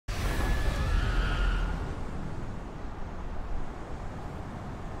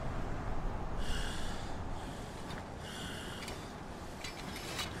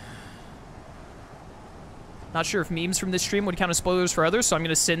Not sure if memes from this stream would count as spoilers for others, so I'm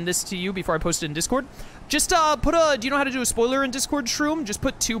gonna send this to you before I post it in Discord. Just put a, do you know how to do a spoiler in Discord, Shroom? Just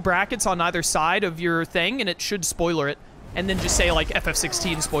put 2 brackets on either side of your thing, and it should spoiler it. And then just say, like,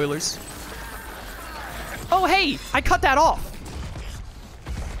 FF16 spoilers. Oh, hey! I cut that off!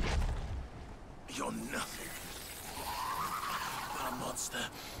 You're nothing but a monster.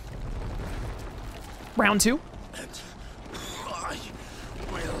 Round 2. And I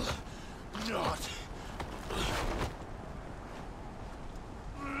will not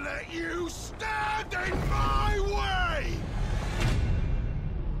let you stand in my way!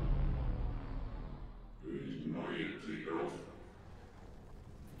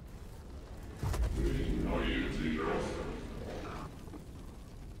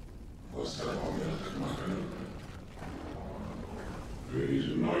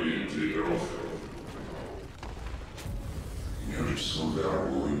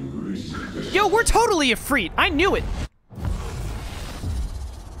 Yo, we're totally Ifrit. I knew it.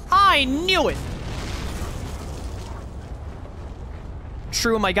 I knew it.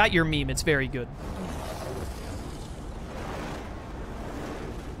 Shroom, I got your meme. It's very good.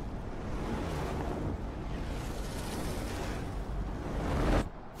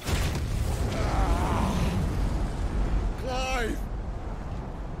 Clive!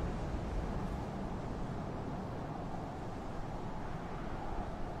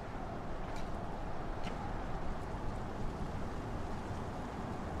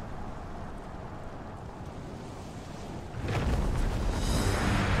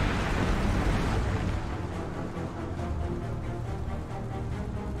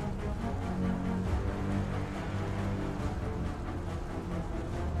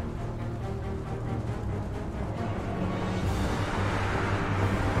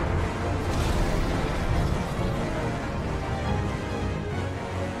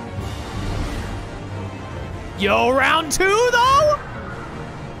 Yo, round 2, though?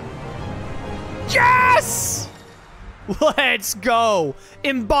 Yes! Let's go.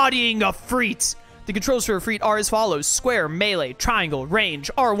 Embodying Ifrit. The controls for Ifrit are as follows. Square, melee, triangle,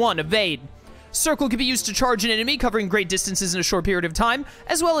 range, R1, evade. Circle can be used to charge an enemy, covering great distances in a short period of time,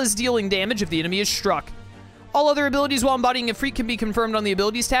 as well as dealing damage if the enemy is struck. All other abilities while embodying Ifrit can be confirmed on the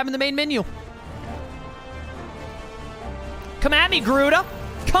Abilities tab in the main menu. Come at me, Garuda.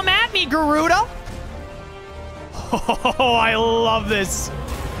 Come at me, Garuda. Oh, I love this.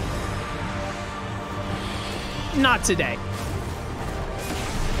 Not today.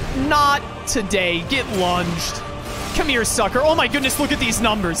 Not today. Get lunged. Come here, sucker. Oh my goodness, look at these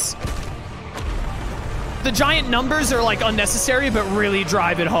numbers. The giant numbers are, like, unnecessary, but really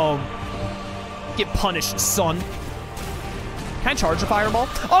drive it home. Get punished, son. Can I charge a fireball?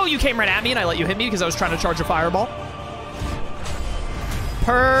 Oh, you came right at me and I let you hit me because I was trying to charge a fireball.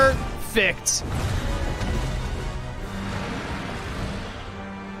 Perfect.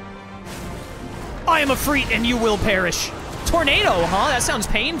 I am Ifrit and you will perish. Tornado, huh? That sounds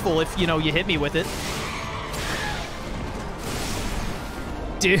painful if, you know, you hit me with it.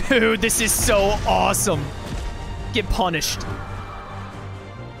 Dude, this is so awesome. Get punished.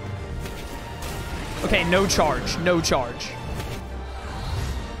 Okay, no charge. No charge.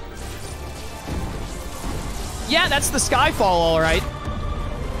 Yeah, that's the Skyfall, all right.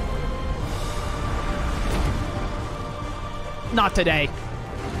 Not today.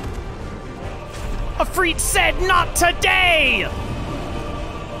 Ifrit said not today!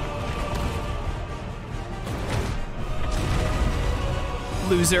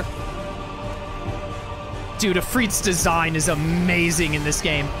 Loser. Dude, Ifrit's design is amazing in this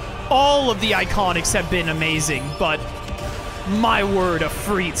game. All of the iconics have been amazing, but my word,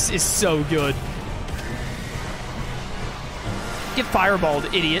 Ifrit's is so good. Get fireballed,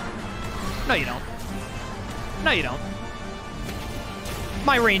 idiot. No, you don't. No, you don't.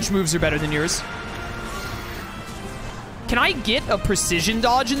 My range moves are better than yours. Can I get a precision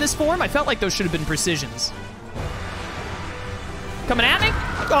dodge in this form? I felt like those should have been precisions. Coming at me?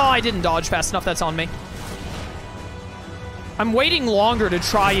 Oh, I didn't dodge fast enough. That's on me. I'm waiting longer to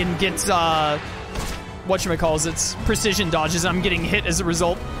try and get, whatchamacallits, precision dodges. I'm getting hit as a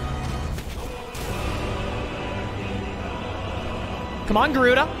result. Come on,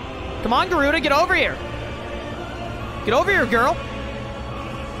 Garuda. Come on, Garuda. Get over here. Get over here, girl.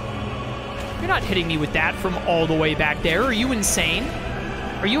 You're not hitting me with that from all the way back there. Are you insane?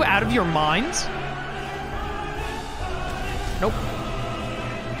 Are you out of your mind? Nope.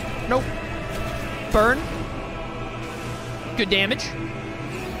 Nope. Burn. Good damage.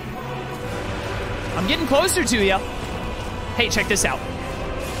 I'm getting closer to you. Hey, check this out.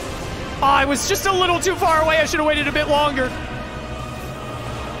 Oh, I was just a little too far away. I should have waited a bit longer.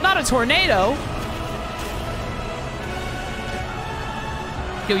 Not a tornado.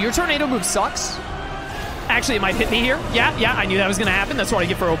 Yo, your tornado move sucks. Actually, it might hit me here. Yeah, I knew that was gonna happen. That's what I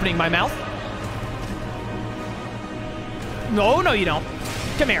get for opening my mouth. No, you don't.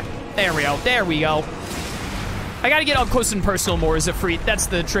 Come here. There we go. There we go. I gotta get up close and personal more as Ifrit. That's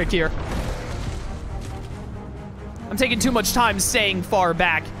the trick here. I'm taking too much time staying far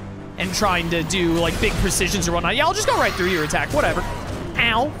back and trying to do, like, big precisions or whatnot. Yeah, I'll just go right through your attack. Whatever.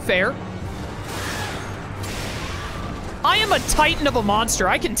 Ow. Fair. I am a titan of a monster.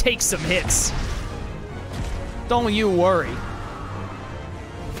 I can take some hits. Don't you worry.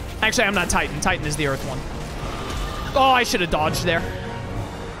 Actually, I'm not Titan. Titan is the Earth one. Oh, I should have dodged there.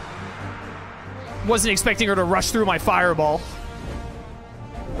 Wasn't expecting her to rush through my fireball.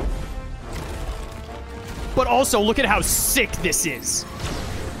 But also, look at how sick this is.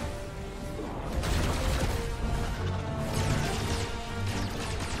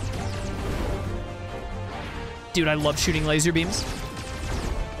 Dude, I love shooting laser beams.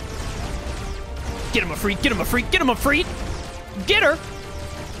 Get him, Ifrit, get him, Ifrit, get him, Ifrit! Get her!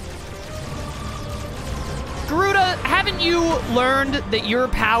 Garuda, haven't you learned that your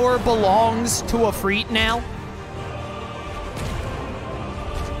power belongs to Ifrit now?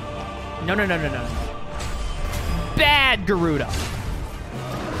 No. Bad Garuda.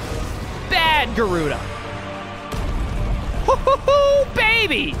 Bad Garuda. Hoo-hoo-hoo,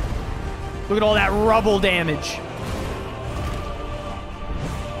 baby! Look at all that rubble damage.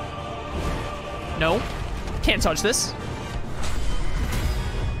 No. Can't touch this.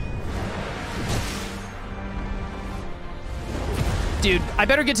 Dude, I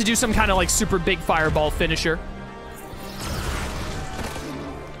better get to do some kind of, like, super big fireball finisher.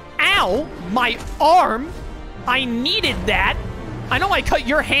 Ow! My arm! I needed that! I know I cut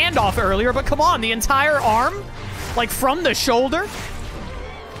your hand off earlier, but come on, the entire arm? Like, from the shoulder?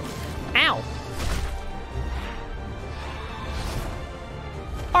 Ow.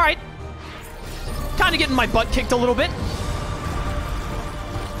 Alright. Kind of getting my butt kicked a little bit.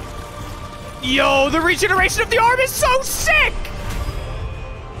 Yo, the regeneration of the arm is so sick!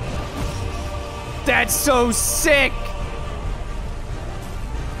 That's so sick!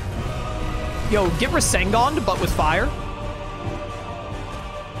 Yo, get Rasengan, but with fire.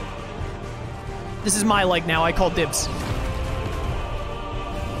 This is my leg now. I call dibs.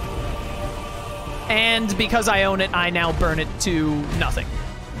 And because I own it, I now burn it to nothing.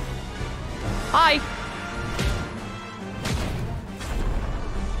 Hi!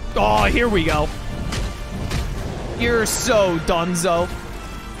 Oh, here we go. You're so donezo.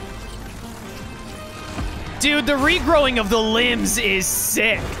 Dude, the regrowing of the limbs is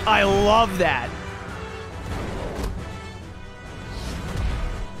sick. I love that.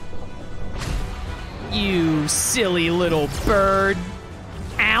 You silly little bird.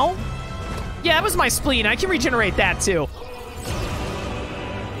 Ow. Yeah, that was my spleen. I can regenerate that too.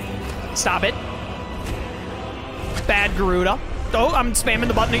 Stop it. Bad Garuda. Oh, I'm spamming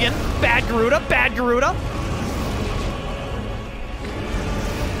the button again. Bad Garuda. Bad Garuda.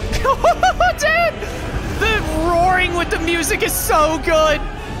 Dude! The roaring with the music is so good.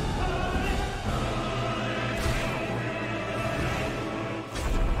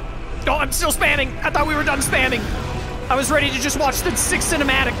 Oh, I'm still spamming. I thought we were done spamming. I was ready to just watch the 6th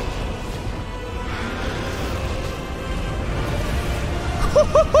cinematic.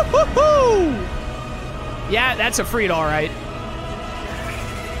 Yeah, that's Ifrit, all right.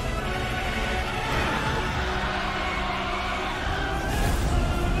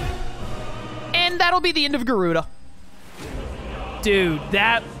 And that'll be the end of Garuda. Dude,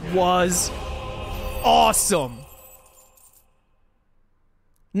 that was awesome.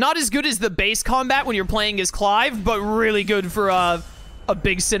 Not as good as the base combat when you're playing as Clive, but really good for a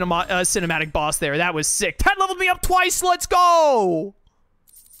big cinematic boss there. That was sick. That leveled me up twice. Let's go.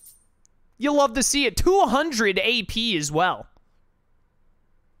 You'll love to see it. 200 AP as well.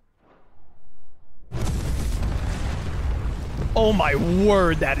 Oh my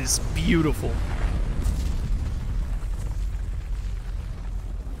word, that is beautiful.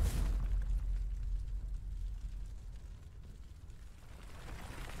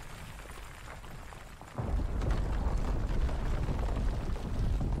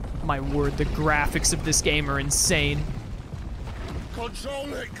 My word, the graphics of this game are insane.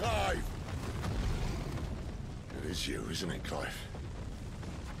 Control it, Clive! It is you, isn't it, Clive?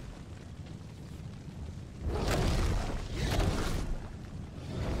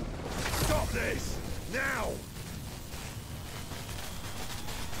 Stop this! Now!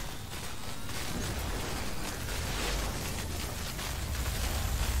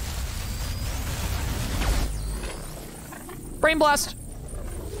 Brain blast!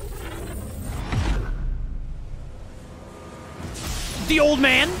 the old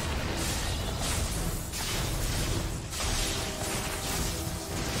man.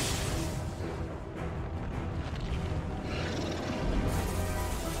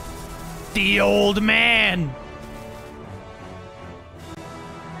 The old man.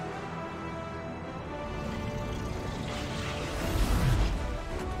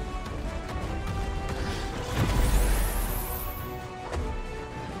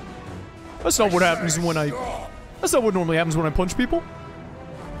 That's not what happens when I... That's not what normally happens when I punch people.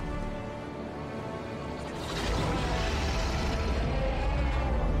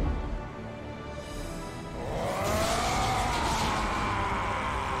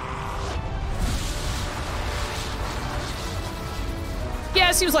 Yeah,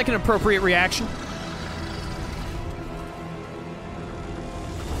 it seems like an appropriate reaction.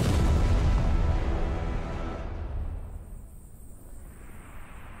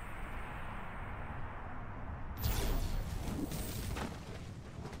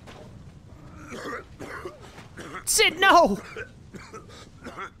 Sid, no!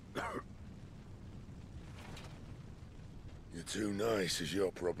 You're too nice is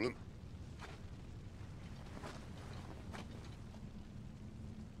your problem.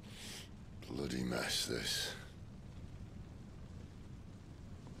 Bloody mess, this.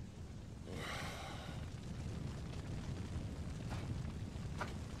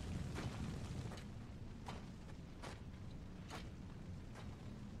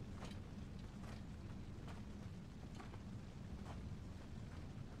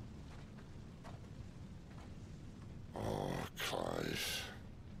 Oh, Clive.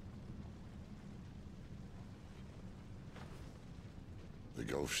 The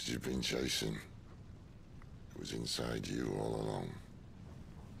ghost you've been chasing, it was inside you all along.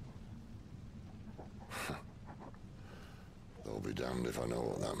 They'll be damned if I know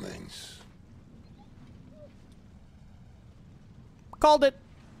what that means. Called it.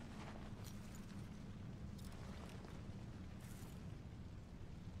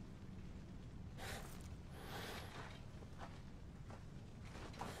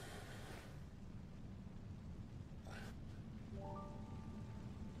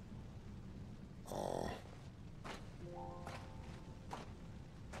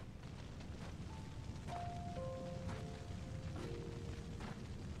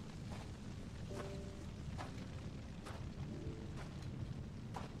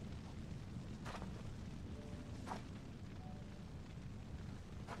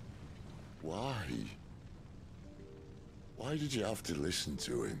 Why? Why did you have to listen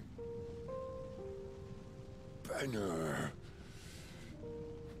to him? Benner.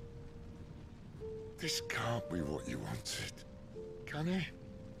 This can't be what you wanted, can it?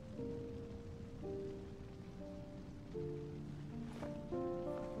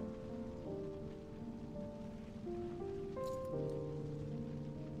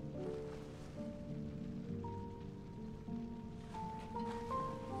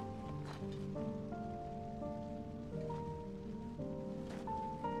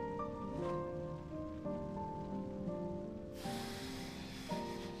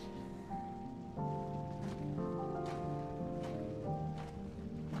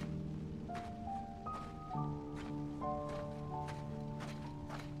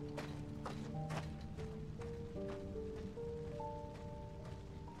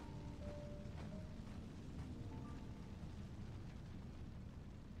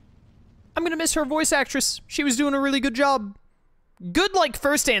 I'm gonna miss her voice actress. She was doing a really good job. Good, like,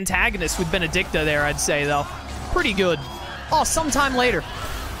 first antagonist with Benedicta there, I'd say, though. Pretty good. Oh, sometime later.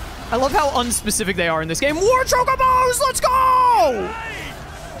 I love how unspecific they are in this game. War Chocobos, let's go!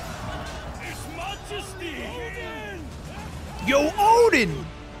 His Majesty! Yo, Odin!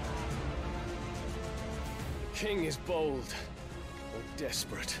 King is bold or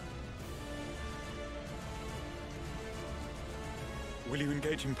desperate. Will you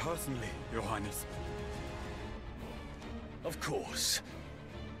engage him personally, Your Highness? Of course.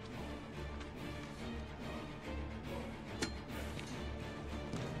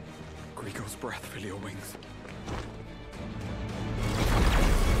 Grigor's breath fill your wings.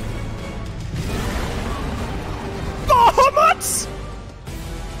 Bahamut!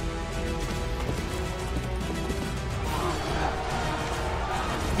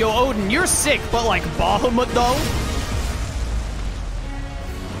 Yo, Odin, you're sick, but like Bahamut, though?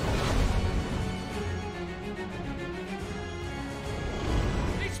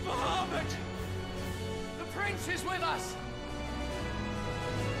 It's Bahamut! The prince is with us!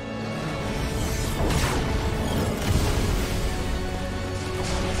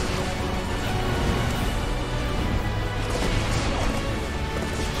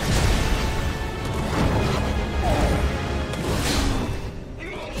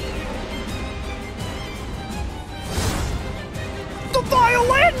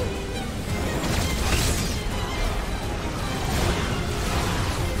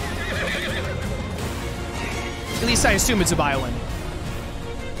 I assume it's a violin.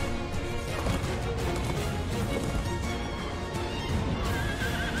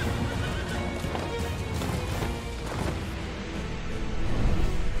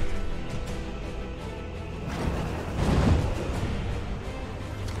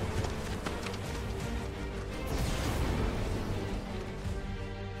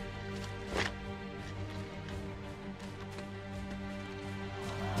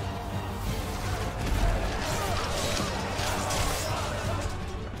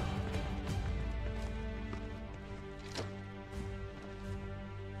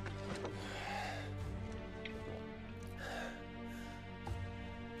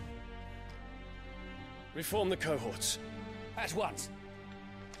 Reform the cohorts. At once.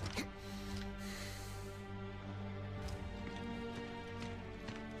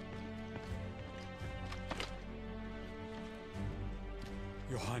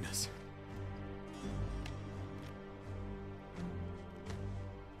 Your Highness.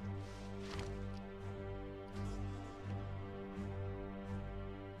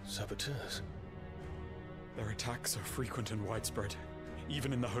 Saboteurs. Their attacks are frequent and widespread,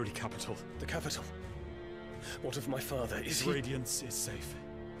 even in the Holy Capital. The capital? What of my father? Is His he... radiance is safe.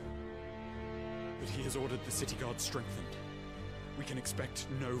 But he has ordered the city guard strengthened. We can expect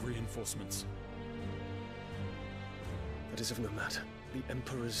no reinforcements. That is of no matter. The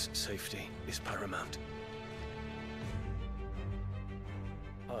Emperor's safety is paramount.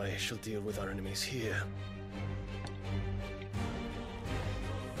 I shall deal with our enemies here.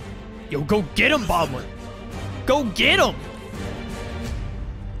 Yo, go get him, Boblin. Go get him.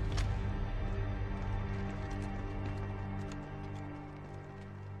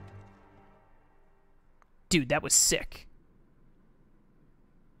 Dude, that was sick.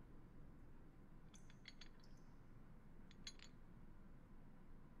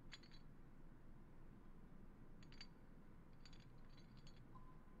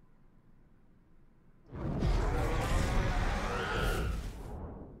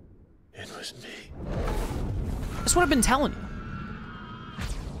 It was me. That's what I've been telling you.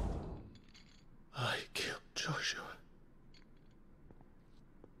 I killed Joshua.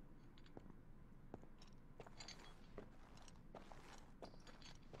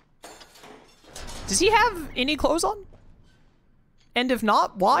 Does he have any clothes on? And if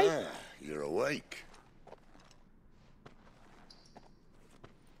not, why? Ah, you're awake.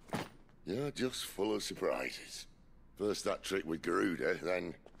 You're just full of surprises. First that trick with Garuda,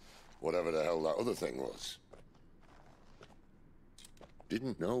 then whatever the hell that other thing was.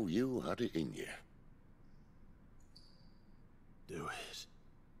 Didn't know you had it in you. Do it.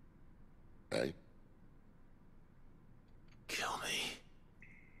 Hey? Kill me.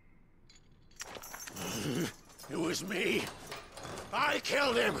 It was me. I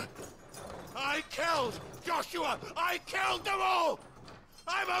killed him. I killed Joshua. I killed them all.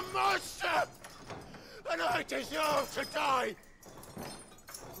 I'm a monster. And I deserve to die.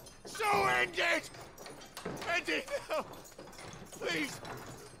 So end it. End it now. Please.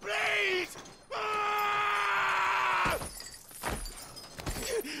 Please. Ah!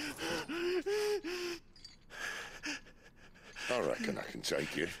 I reckon I can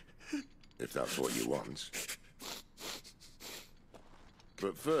take you, if that's what you want.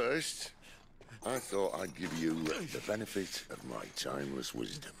 But first, I thought I'd give you the benefit of my timeless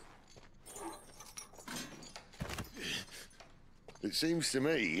wisdom. It seems to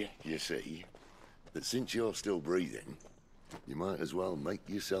me, you see, that since you're still breathing, you might as well make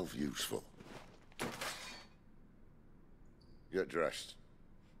yourself useful. Get dressed.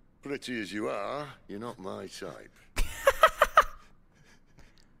 Pretty as you are, you're not my type.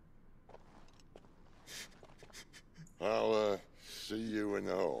 I'll, see you in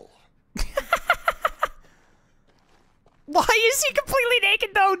the hall. Why is he completely naked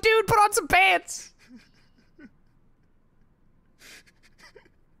though? Dude, put on some pants.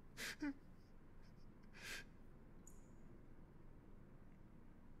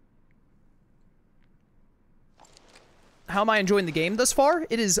 How am I enjoying the game thus far?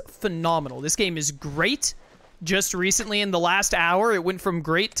 It is phenomenal. This game is great. Just recently in the last hour, it went from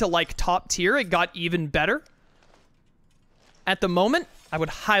great to like top tier. It got even better. At the moment, I would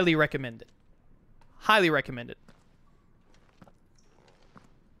highly recommend it. Highly recommend it.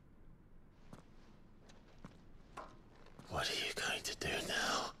 What are you going to do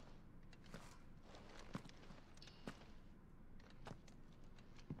now?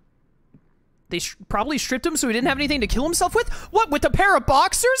 They probably stripped him so he didn't have anything to kill himself with? What, with a pair of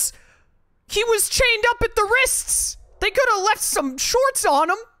boxers? He was chained up at the wrists! They could have left some shorts on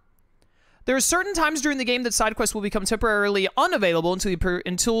him! There are certain times during the game that side quests will become temporarily unavailable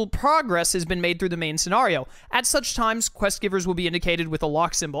until progress has been made through the main scenario. At such times, quest givers will be indicated with a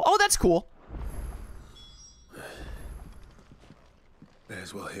lock symbol. Oh, that's cool. May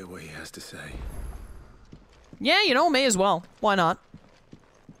as well hear what he has to say. Yeah, you know, may as well. Why not?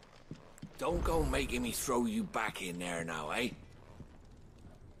 Don't go making me throw you back in there now, eh?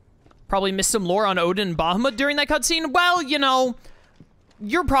 Probably missed some lore on Odin and Bahamut during that cutscene. Well, you know,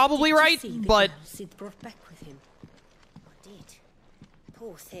 you're probably right, but... Sid brought back with him. I did.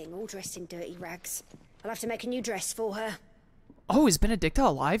 Poor thing, all dressed in dirty rags. I'll have to make a new dress for her. Oh, is Benedicta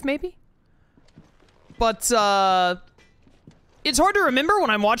alive, maybe? But, it's hard to remember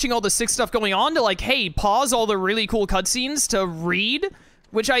when I'm watching all the sick stuff going on to, like, hey, pause all the really cool cutscenes to read.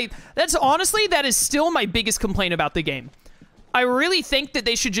 Which that's honestly, that is still my biggest complaint about the game. I really think that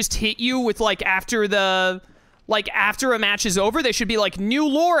they should just hit you with, like, after a match is over, they should be like, new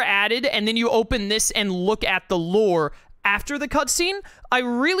lore added, and then you open this and look at the lore after the cutscene. I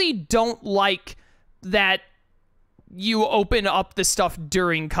really don't like that you open up the stuff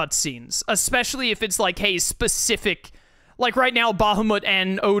during cutscenes, especially if it's like, hey, specific... Like, right now, Bahamut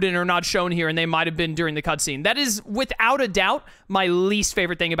and Odin are not shown here, and they might have been during the cutscene. That is, without a doubt, my least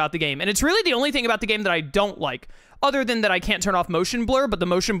favorite thing about the game. And it's really the only thing about the game that I don't like, other than that I can't turn off motion blur, but the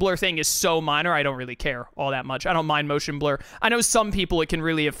motion blur thing is so minor, I don't really care all that much. I don't mind motion blur. I know some people, it can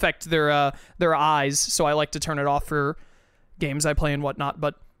really affect their eyes, so I like to turn it off for games I play and whatnot,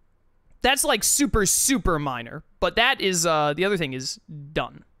 but that's, like, super, super minor. But that is, the other thing is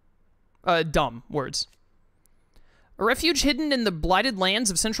done. Dumb words. A refuge hidden in the blighted lands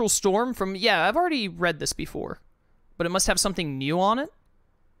of Central Storm from... Yeah, I've already read this before. But it must have something new on it.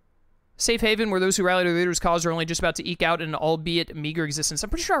 Safe haven where those who rally their leader's cause are only just about to eke out an albeit meager existence. I'm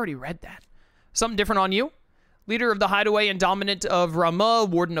pretty sure I already read that. Something different on you? Leader of the hideaway and dominant of Ramah,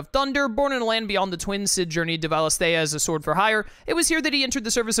 Warden of Thunder, born in a land beyond the twins, Sid journeyed to Valisthea as a sword for hire. It was here that he entered the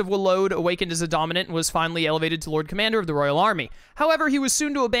service of Willode, awakened as a dominant, and was finally elevated to Lord Commander of the Royal Army. However, he was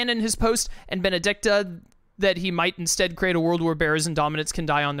soon to abandon his post, and Benedicta... that he might instead create a world where bearers and dominants can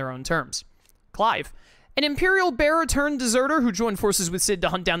die on their own terms. Clive. An Imperial bearer turned deserter who joined forces with Sid to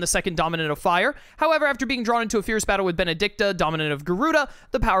hunt down the second dominant of fire. However, after being drawn into a fierce battle with Benedicta, dominant of Garuda,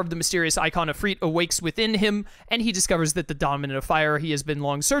 the power of the mysterious Eikon Ifrit awakes within him, and he discovers that the dominant of fire he has been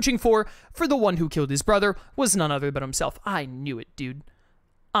long searching for the one who killed his brother, was none other but himself. I knew it, dude.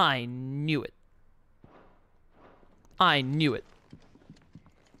 I knew it. I knew it.